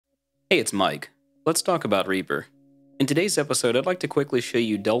Hey, it's Mike. Let's talk about Reaper. In today's episode, I'd like to quickly show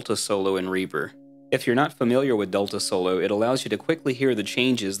you Delta Solo in Reaper. If you're not familiar with Delta Solo, it allows you to quickly hear the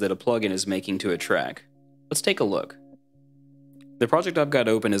changes that a plugin is making to a track. Let's take a look. The project I've got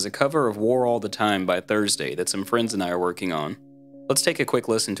open is a cover of War All the Time by Thursday that some friends and I are working on. Let's take a quick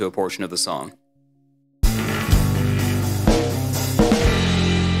listen to a portion of the song.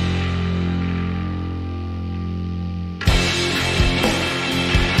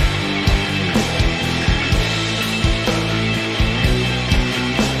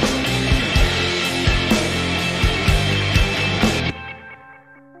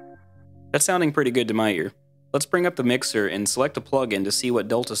 That's sounding pretty good to my ear. Let's bring up the mixer and select a plugin to see what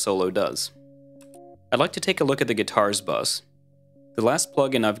Delta Solo does. I'd like to take a look at the guitars bus. The last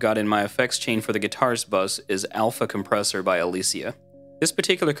plugin I've got in my effects chain for the guitars bus is Alpha Compressor by Alicia. This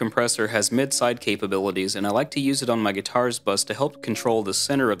particular compressor has mid-side capabilities, and I like to use it on my guitars bus to help control the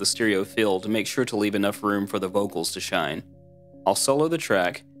center of the stereo field to make sure to leave enough room for the vocals to shine. I'll solo the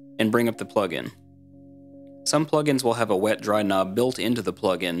track and bring up the plugin. Some plugins will have a wet-dry knob built into the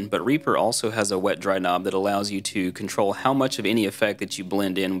plugin, but Reaper also has a wet-dry knob that allows you to control how much of any effect that you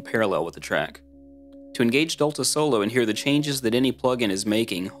blend in parallel with the track. To engage Delta Solo and hear the changes that any plugin is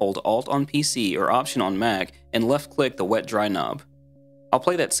making, hold Alt on PC or Option on Mac and left-click the wet-dry knob. I'll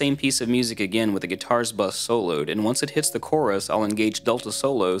play that same piece of music again with the guitars bus soloed, and once it hits the chorus, I'll engage Delta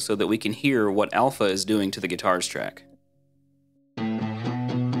Solo so that we can hear what Alpha is doing to the guitars track.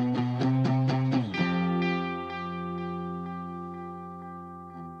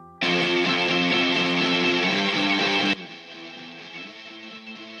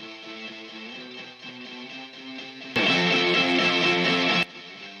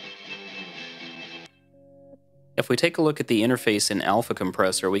 If we take a look at the interface in Alpha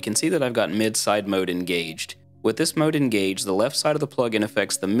Compressor, we can see that I've got mid-side mode engaged. With this mode engaged, the left side of the plugin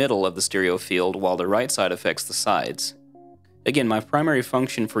affects the middle of the stereo field, while the right side affects the sides. Again, my primary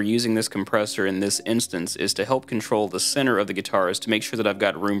function for using this compressor in this instance is to help control the center of the guitars to make sure that I've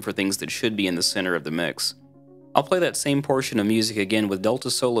got room for things that should be in the center of the mix. I'll play that same portion of music again with Delta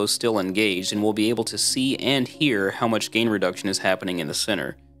Solo still engaged, and we'll be able to see and hear how much gain reduction is happening in the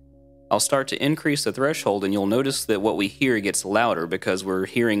center. I'll start to increase the threshold, and you'll notice that what we hear gets louder because we're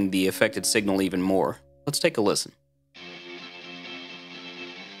hearing the affected signal even more. Let's take a listen.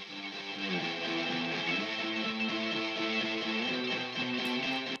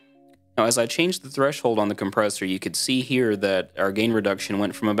 Now, as I changed the threshold on the compressor, you could see here that our gain reduction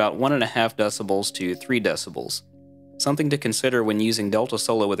went from about 1.5 decibels to 3 decibels. Something to consider when using Delta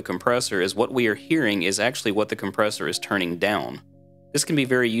Solo with a compressor is what we are hearing is actually what the compressor is turning down. This can be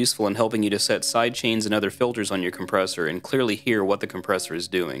very useful in helping you to set sidechains and other filters on your compressor and clearly hear what the compressor is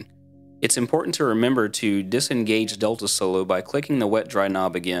doing. It's important to remember to disengage Delta Solo by clicking the wet-dry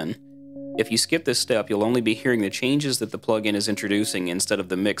knob again. If you skip this step, you'll only be hearing the changes that the plugin is introducing instead of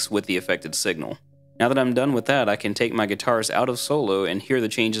the mix with the affected signal. Now that I'm done with that, I can take my guitars out of solo and hear the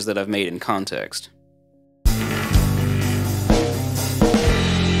changes that I've made in context.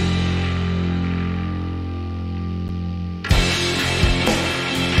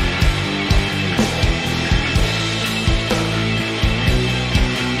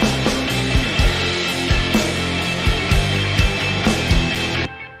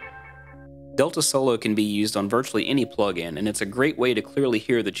 Delta Solo can be used on virtually any plugin, and it's a great way to clearly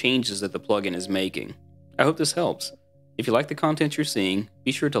hear the changes that the plugin is making. I hope this helps. If you like the content you're seeing,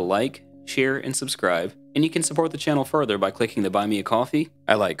 be sure to like, share, and subscribe, and you can support the channel further by clicking the Buy Me a Coffee,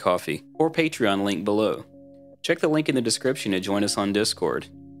 I like coffee, or Patreon link below. Check the link in the description to join us on Discord.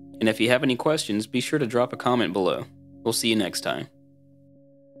 And if you have any questions, be sure to drop a comment below. We'll see you next time.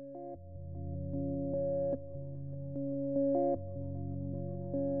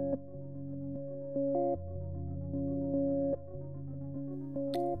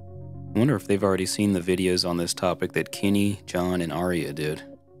 I wonder if they've already seen the videos on this topic that Kenny, John, and Aria did.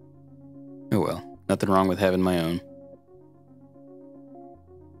 Oh well, nothing wrong with having my own.